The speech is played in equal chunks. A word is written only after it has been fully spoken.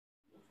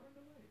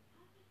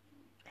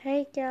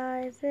Hey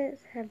guys,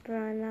 it's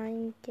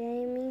Hebron9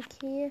 Gaming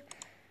here,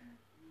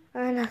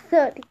 and I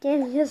thought the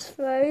game just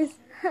froze.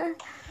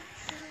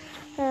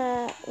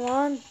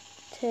 1,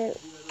 2,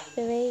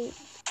 3,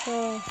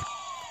 4.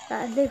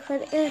 That's it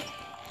what it is.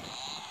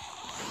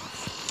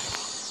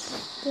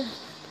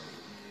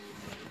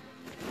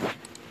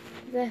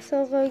 That's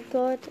all very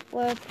good.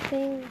 Well,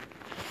 thing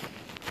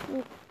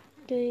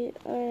do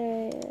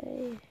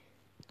a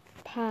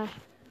path.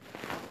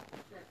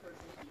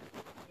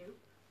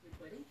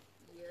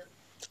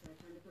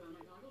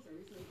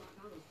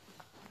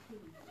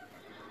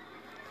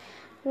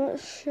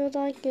 What should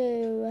I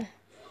do?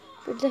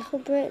 The Little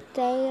Brick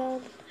Dale,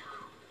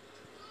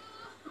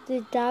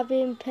 the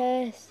Dabbing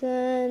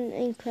Person,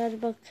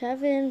 Incredible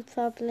Kevin,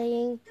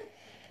 probably.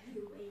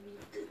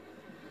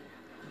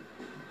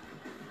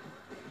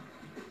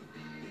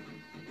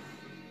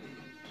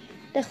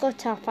 Little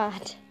Top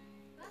Hat.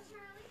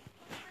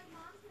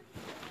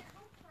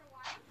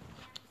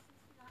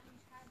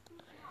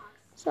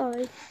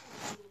 Sorry.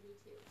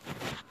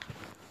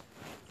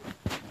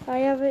 I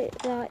have it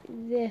like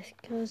this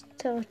because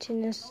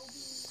touching is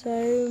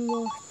so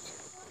much.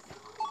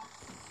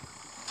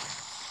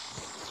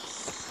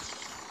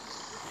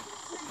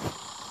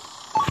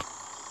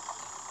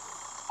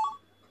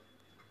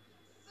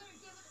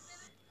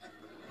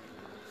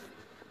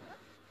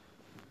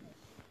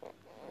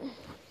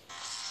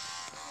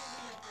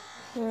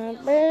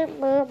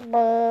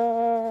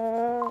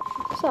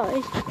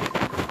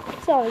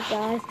 Sorry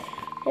guys.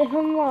 If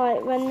I'm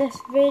right, when this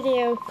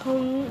video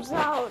comes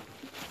out,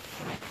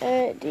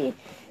 the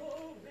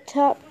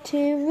top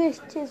 2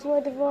 riches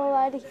would have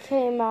already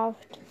came out.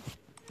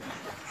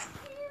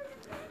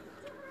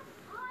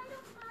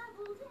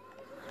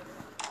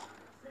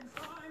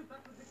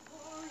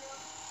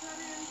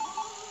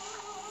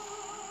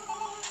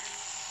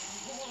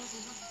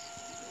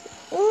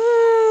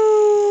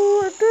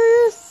 Ooh, do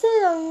you see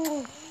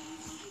them?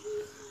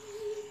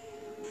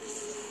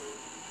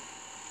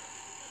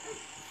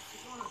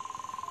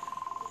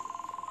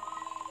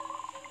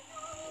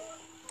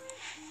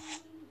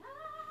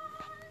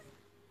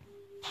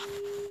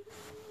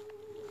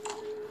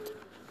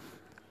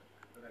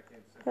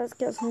 Let's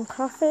get some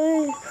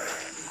coffee.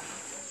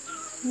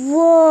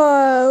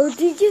 Whoa,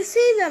 did you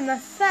see them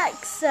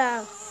effects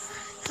though?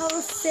 How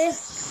sick.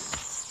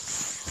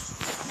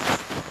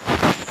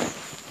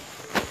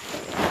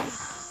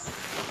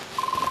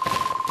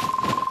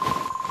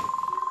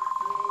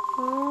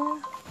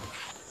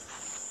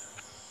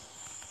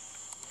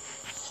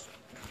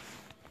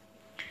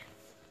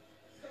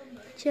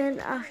 Gen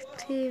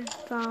active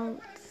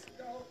bounce.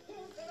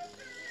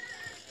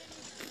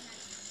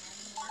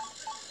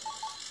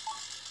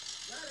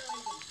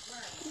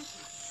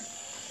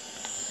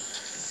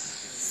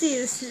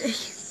 Seriously.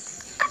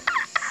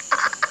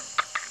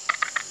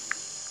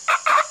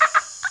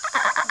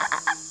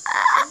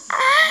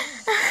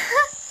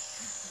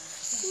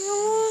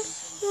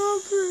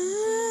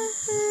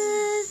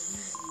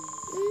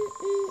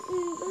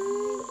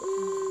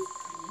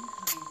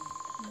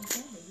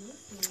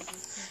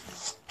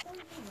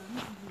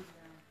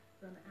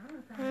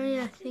 Oh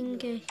yeah,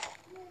 thingy.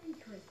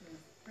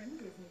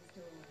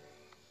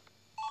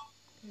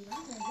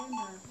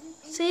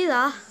 See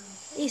that?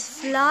 He's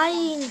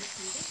flying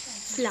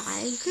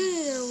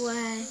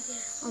away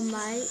on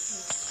my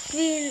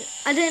green.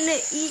 I don't know.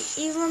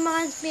 He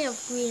reminds me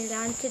of Green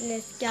Lantern.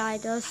 This guy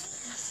does.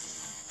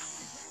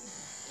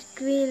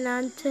 Green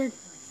Lantern.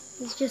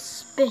 He's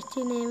just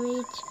spitting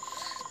image.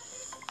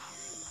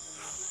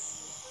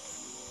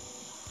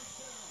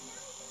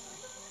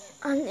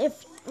 And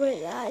if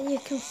with that you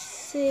can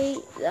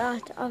see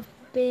that I've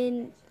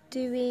been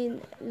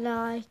doing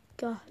like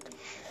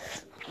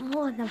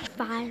more than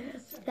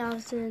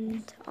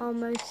 5,000,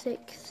 almost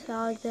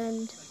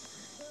 6,000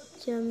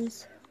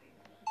 gems.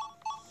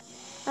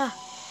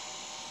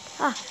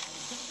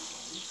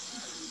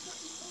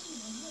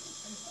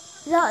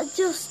 That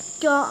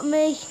just got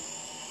me.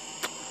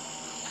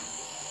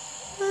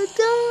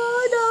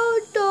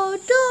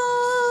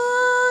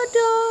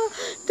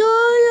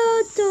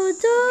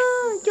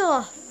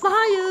 You're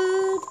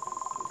fired.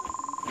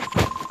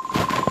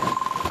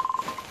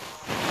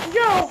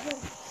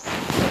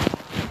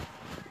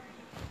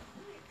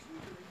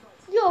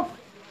 You're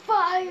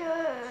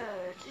fired.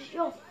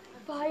 You're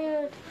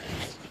fired.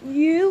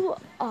 You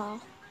are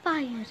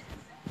fired.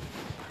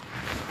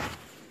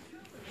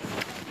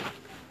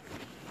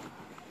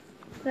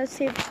 Let's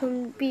see if we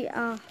can beat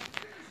off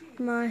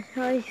my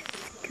high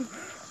school.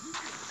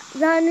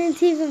 That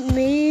didn't even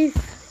move.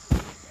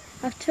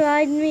 I've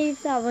tried to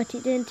move that, but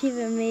it didn't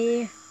even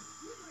move.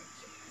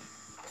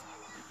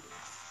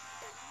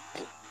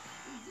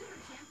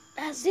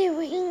 Let's see if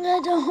we can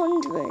get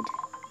 100.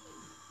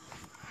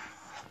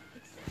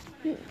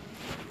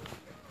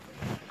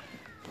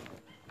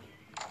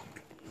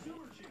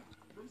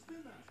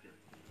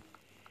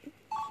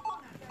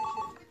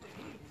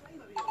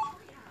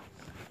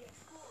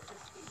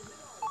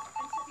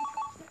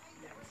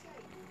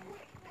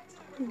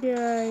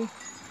 Yay.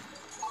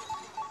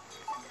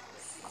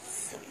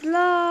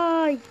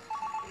 Fly!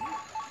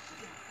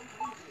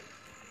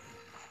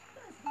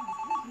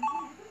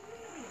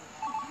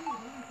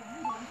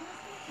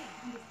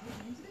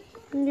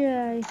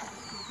 Yay.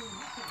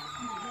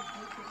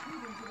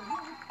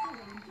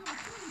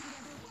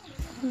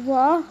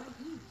 What?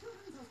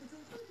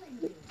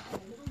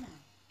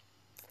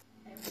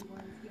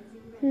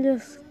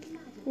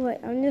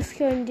 I'm just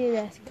going to do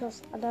this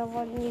because I don't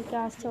want you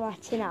guys to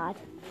watch an ad.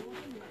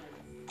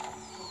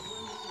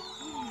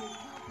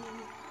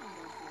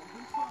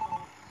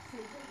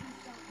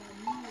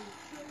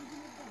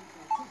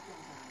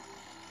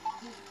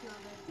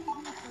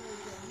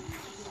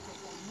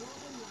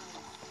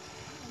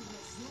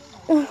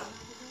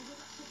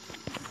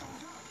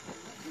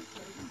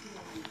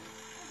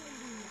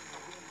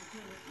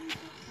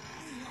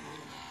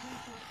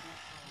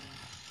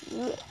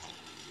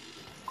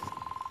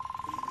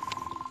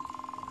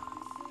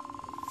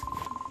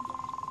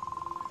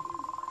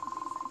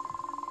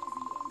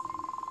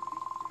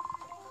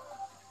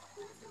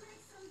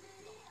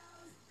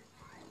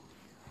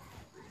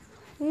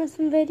 Want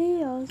some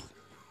videos?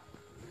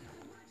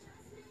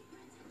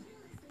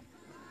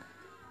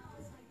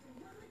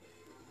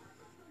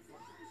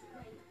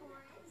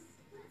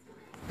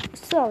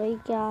 Sorry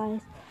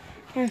guys,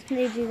 I'm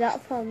going to do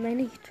that for a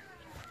minute.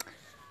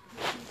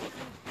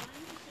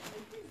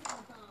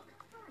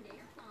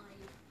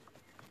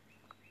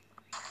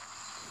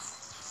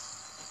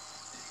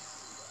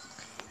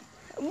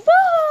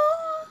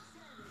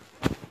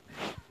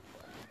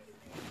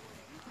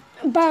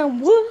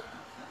 Bam woo,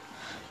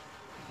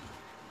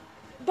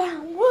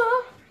 bam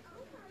woo,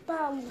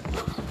 bam woo.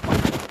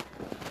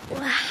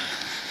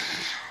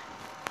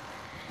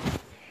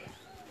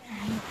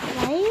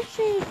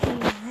 Lazy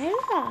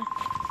Diva.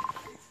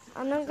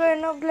 And I'm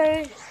going to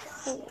upload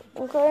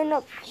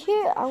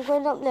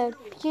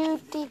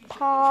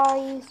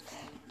PewDiePie's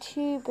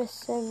Tuber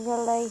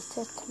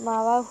Simulator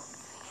tomorrow.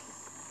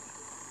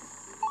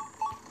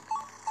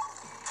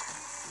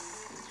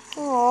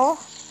 Aww.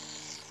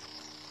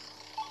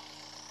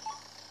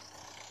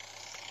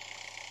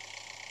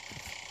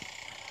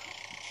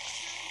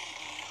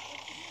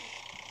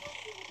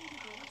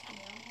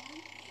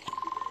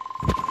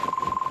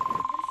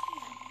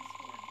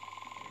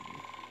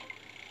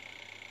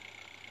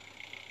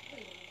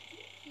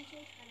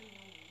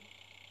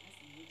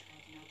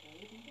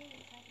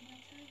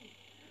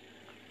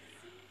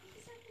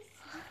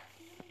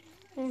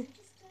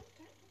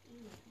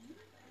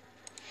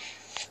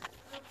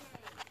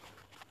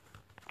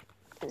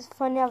 It's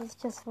funny, I was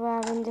just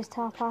wearing this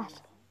top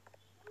hat.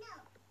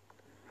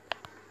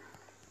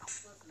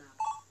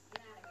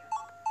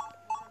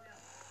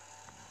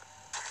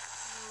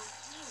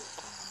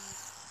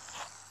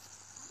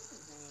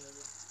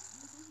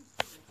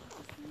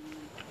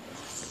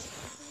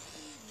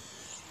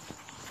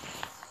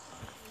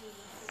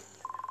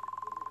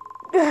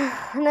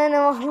 And then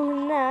I'm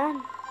home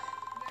now.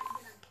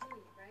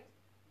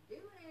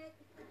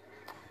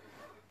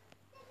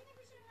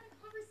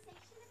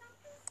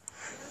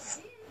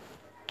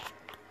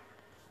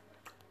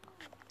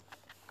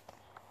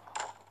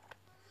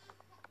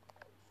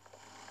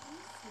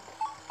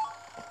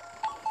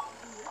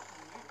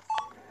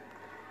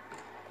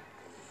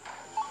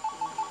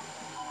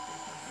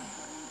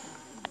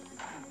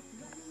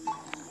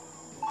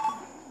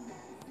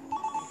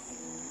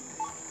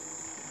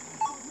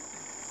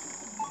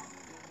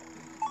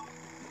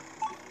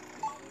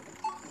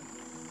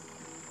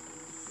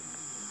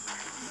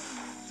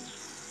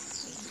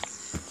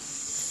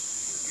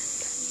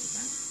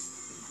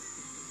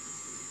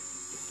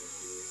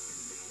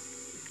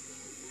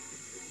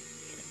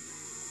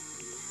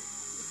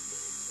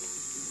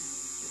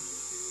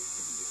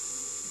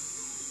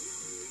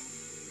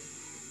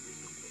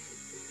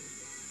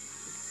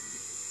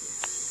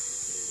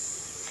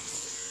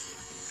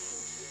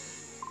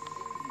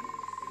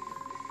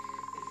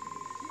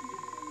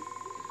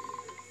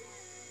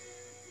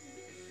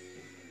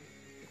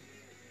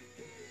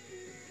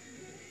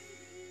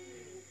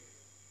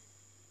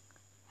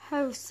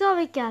 Oh,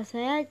 sorry guys, I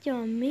had you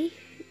on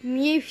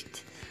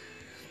mute.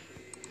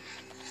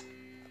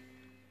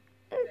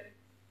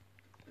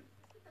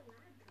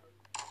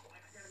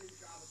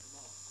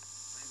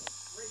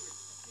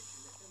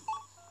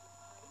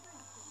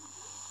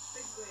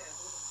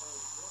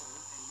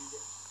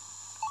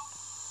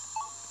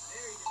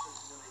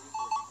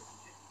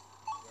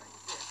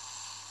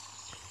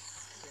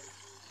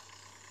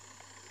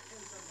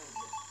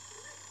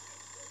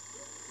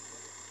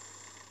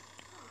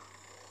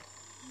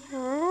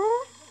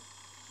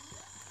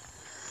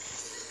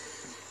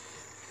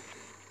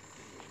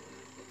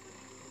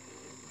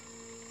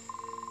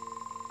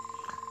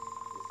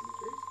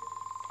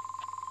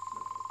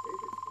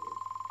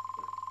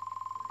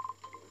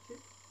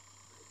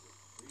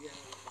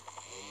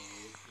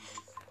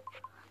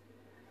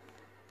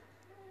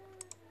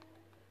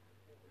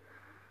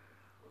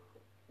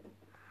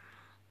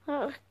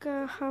 Let's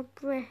go have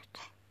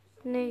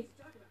Britney.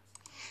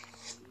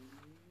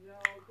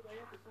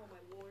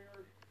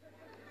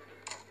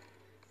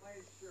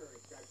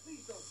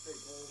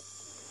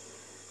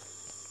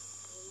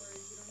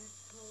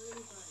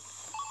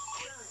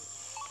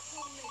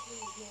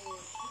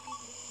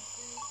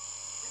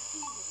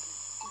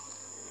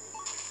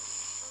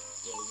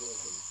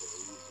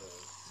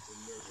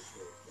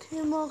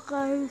 few more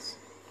goes,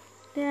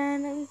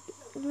 then I'm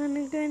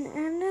gonna go and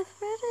end this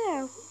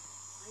video.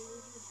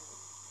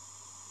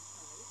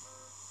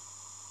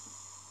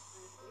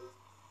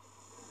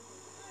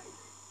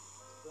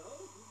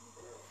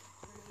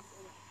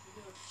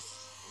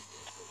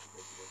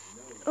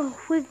 Oh,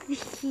 with the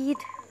heat.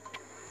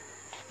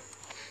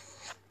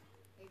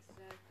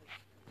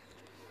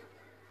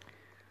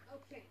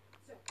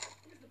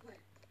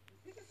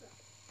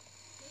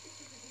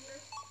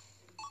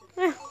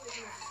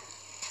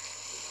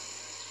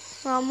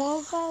 One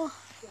more go.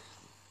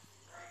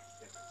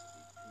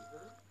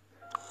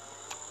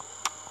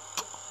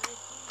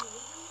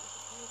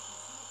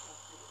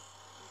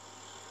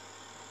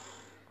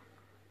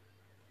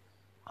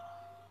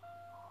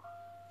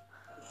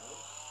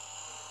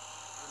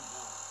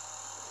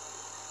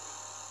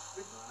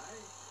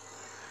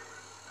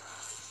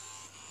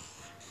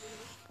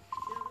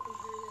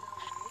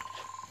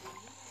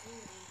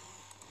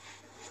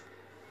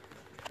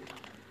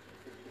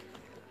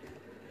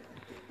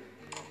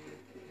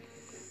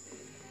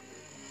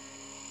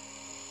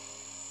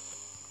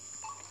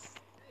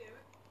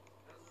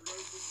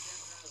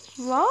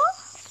 What?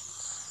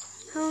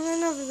 I'm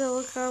gonna have to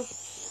look up.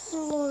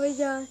 Oh my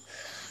god.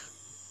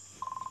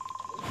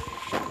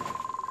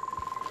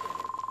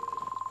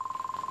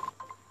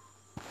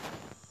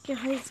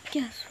 Guys,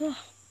 guess what?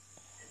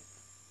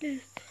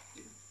 Look.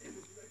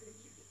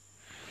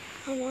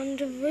 I'm on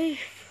the roof.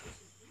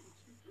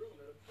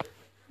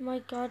 Oh my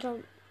god,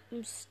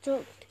 I'm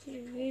stuck to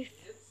the roof.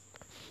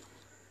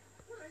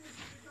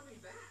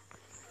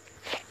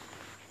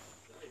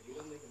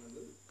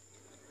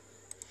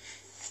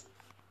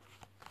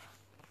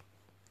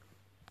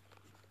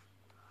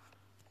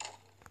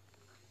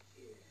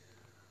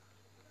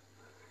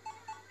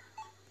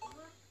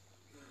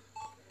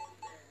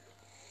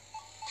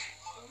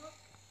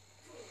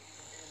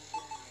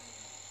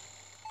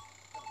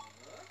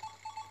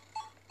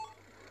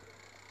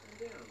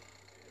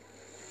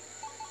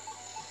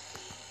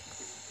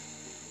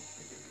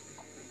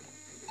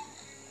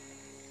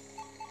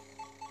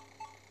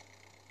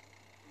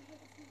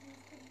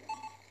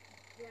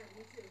 Yeah,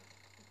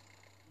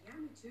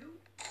 me too.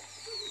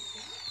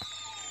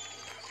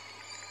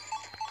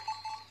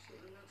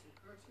 Should have some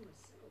cards for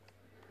myself.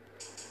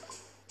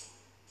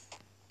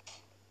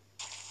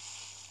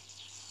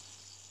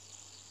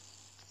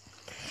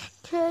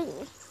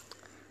 Okay.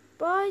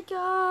 Bye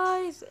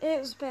guys.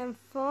 It's been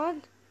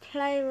fun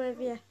playing with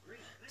you.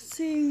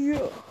 See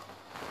you.